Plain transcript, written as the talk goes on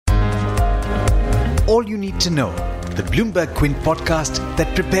all you need to know. The Bloomberg Quint podcast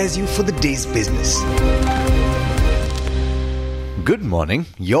that prepares you for the day's business. Good morning.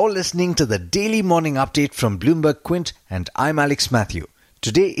 You're listening to the daily morning update from Bloomberg Quint, and I'm Alex Matthew.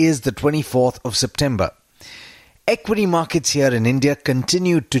 Today is the 24th of September. Equity markets here in India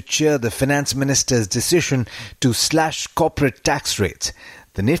continued to cheer the finance minister's decision to slash corporate tax rates.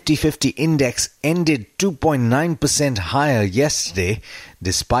 The Nifty 50 index ended 2.9% higher yesterday,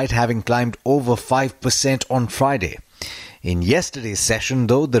 despite having climbed over 5% on Friday. In yesterday's session,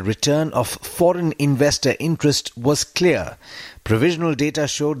 though, the return of foreign investor interest was clear. Provisional data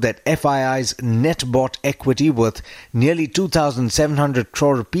showed that FII's net bought equity worth nearly 2,700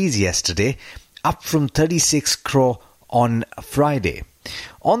 crore rupees yesterday, up from 36 crore on Friday.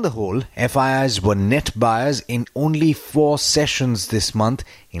 On the whole, FIIs were net buyers in only 4 sessions this month,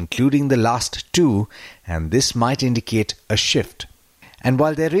 including the last 2, and this might indicate a shift. And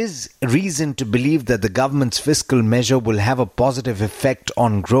while there is reason to believe that the government's fiscal measure will have a positive effect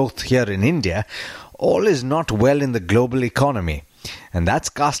on growth here in India, all is not well in the global economy, and that's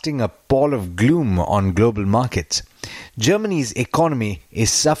casting a pall of gloom on global markets. Germany's economy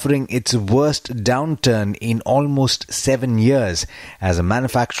is suffering its worst downturn in almost 7 years as a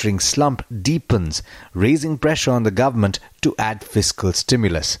manufacturing slump deepens, raising pressure on the government to add fiscal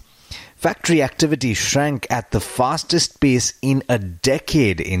stimulus. Factory activity shrank at the fastest pace in a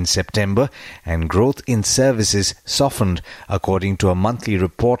decade in September, and growth in services softened, according to a monthly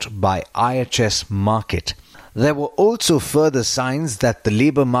report by IHS Markit. There were also further signs that the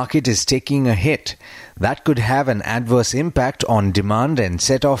labour market is taking a hit. That could have an adverse impact on demand and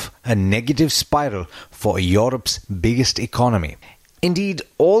set off a negative spiral for Europe's biggest economy. Indeed,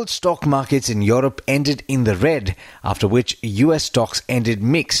 all stock markets in Europe ended in the red, after which US stocks ended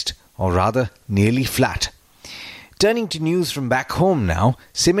mixed, or rather nearly flat. Turning to news from back home now,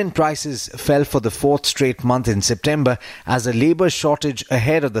 cement prices fell for the 4th straight month in September as a labour shortage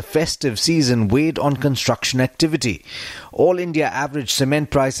ahead of the festive season weighed on construction activity. All India average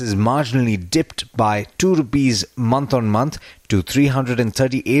cement prices marginally dipped by 2 rupees month on month to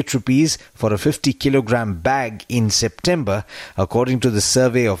 338 rupees for a 50-kilogram bag in September, according to the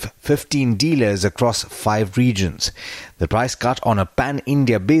survey of 15 dealers across 5 regions. The price cut on a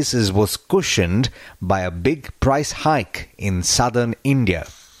pan-India basis was cushioned by a big price hike in southern India.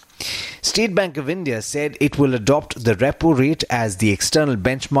 State Bank of India said it will adopt the repo rate as the external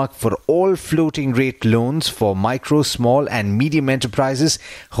benchmark for all floating rate loans for micro, small and medium enterprises,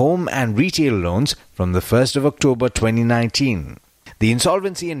 home and retail loans from the 1st of October 2019. The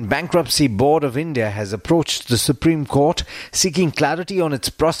Insolvency and Bankruptcy Board of India has approached the Supreme Court seeking clarity on its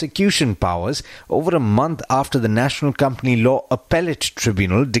prosecution powers over a month after the National Company Law Appellate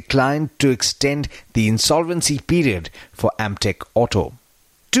Tribunal declined to extend the insolvency period for Amtek Auto.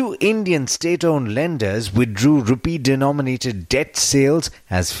 2 Indian state-owned lenders withdrew rupee-denominated debt sales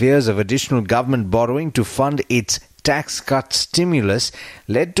as fears of additional government borrowing to fund its tax cut stimulus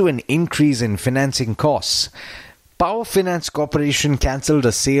led to an increase in financing costs. Power Finance Corporation cancelled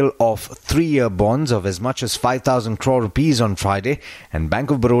a sale of 3-year bonds of as much as 5,000 crore rupees on Friday, and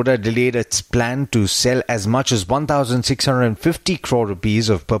Bank of Baroda delayed its plan to sell as much as 1,650 crore rupees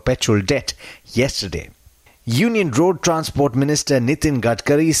of perpetual debt yesterday. Union Road Transport Minister Nitin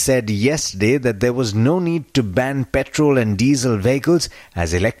Gadkari said yesterday that there was no need to ban petrol and diesel vehicles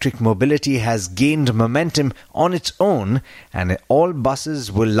as electric mobility has gained momentum on its own and all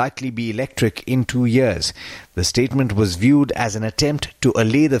buses will likely be electric in 2 years. The statement was viewed as an attempt to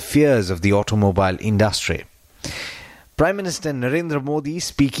allay the fears of the automobile industry. Prime Minister Narendra Modi,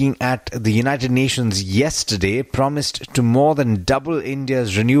 speaking at the United Nations yesterday, promised to more than double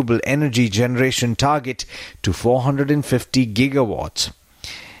India's renewable energy generation target to 450 gigawatts.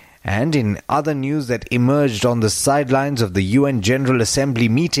 And in other news that emerged on the sidelines of the UN General Assembly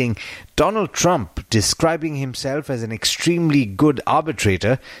meeting, Donald Trump, describing himself as an extremely good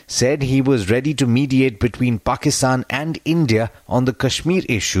arbitrator, said he was ready to mediate between Pakistan and India on the Kashmir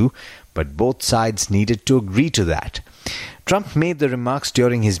issue, but both sides needed to agree to that. Trump made the remarks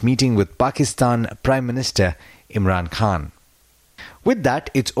during his meeting with Pakistan Prime Minister Imran Khan. With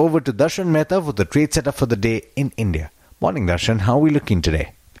that, it's over to Darshan Mehta for the trade setup for the day in India. Morning, Darshan. How are we looking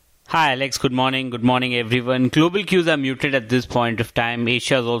today? Hi Alex, good morning. Good morning everyone. Global cues are muted at this point of time.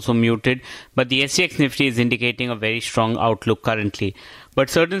 Asia is also muted, but the SGX Nifty is indicating a very strong outlook currently. But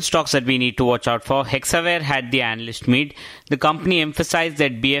certain stocks that we need to watch out for. Hexaware had the analyst meet. The company emphasized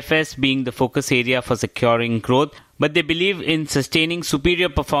that BFS being the focus area for securing growth. but they believe in sustaining superior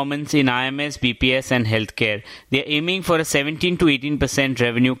performance in IMS, BPS and healthcare. They are aiming for a 17 to 18%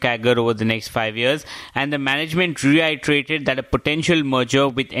 revenue CAGR over the next 5 years, and the management reiterated that a potential merger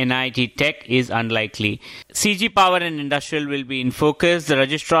with NIIT Tech is unlikely. CG Power and Industrial will be in focus. The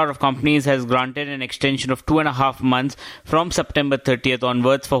Registrar of Companies has granted an extension of 2.5 months from September 30th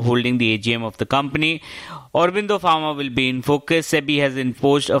onwards for holding the AGM of the company. Aurobindo Pharma will be in focus. SEBI has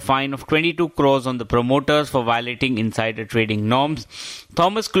imposed a fine of 22 crores on the promoters for violating insider trading norms.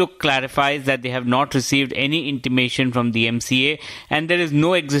 Thomas Cook clarifies that they have not received any intimation from the MCA and there is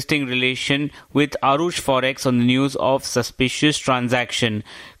no existing relation with Arush Forex on the news of suspicious transaction.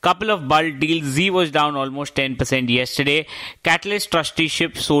 Couple of bulk deals. Z was down almost 10% yesterday. Catalyst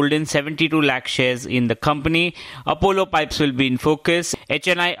trusteeship sold in 72 lakh shares in the company. Apollo Pipes will be in focus.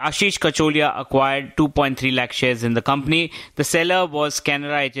 HNI Ashish Kacholia acquired 2.3 lakh shares in the company. The seller was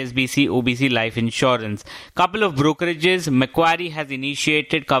Canara HSBC OBC Life Insurance. Couple of brokerages. Macquarie has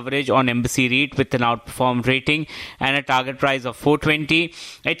initiated coverage on Embassy REIT with an outperformed rating and a target price of 420.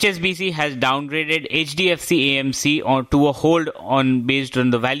 HSBC has downgraded HDFC AMC to a hold on based on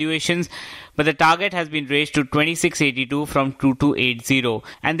the valuations, but the target has been raised to 2682 from 2280,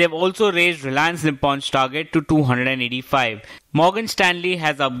 and they've also raised Reliance Nimpon's target to 285. Morgan Stanley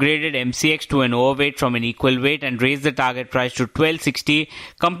has upgraded MCX to an overweight from an equal weight and raised the target price to 1260,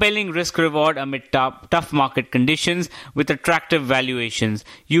 compelling risk reward amid tough market conditions with attractive valuations.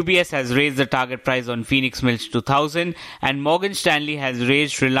 UBS has raised the target price on Phoenix Mills to 1000, and Morgan Stanley has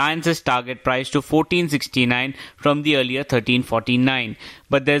raised Reliance's target price to 1469 from the earlier 1349.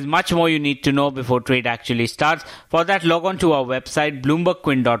 But there's much more you need to know before trade actually starts. For that, log on to our website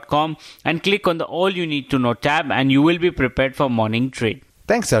bloombergquint.com and click on the All You Need to Know tab and you will be prepared for morning trade.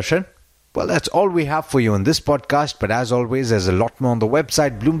 Thanks, Darshan. Well, that's all we have for you on this podcast, but as always, there's a lot more on the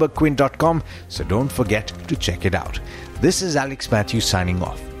website bloombergquint.com, so don't forget to check it out. This is Alex Matthews signing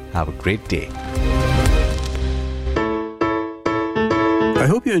off. Have a great day. I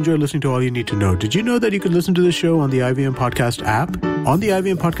hope you enjoyed listening to All You Need to Know. Did you know that you can listen to the show on the IVM Podcast app? On the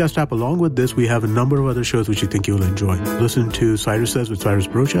IVM Podcast app, along with this, we have a number of other shows which you think you'll enjoy. Listen to Cyrus Says with Cyrus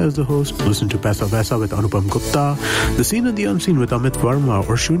Brocha as the host. Listen to Paisa Vaisa with Anupam Gupta. The Scene and the Unseen with Amit Verma.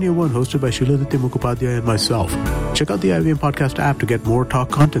 Or Shunya One hosted by Shiladitya Mukhopadhyay and myself. Check out the IVM Podcast app to get more talk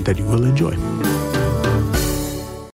content that you will enjoy.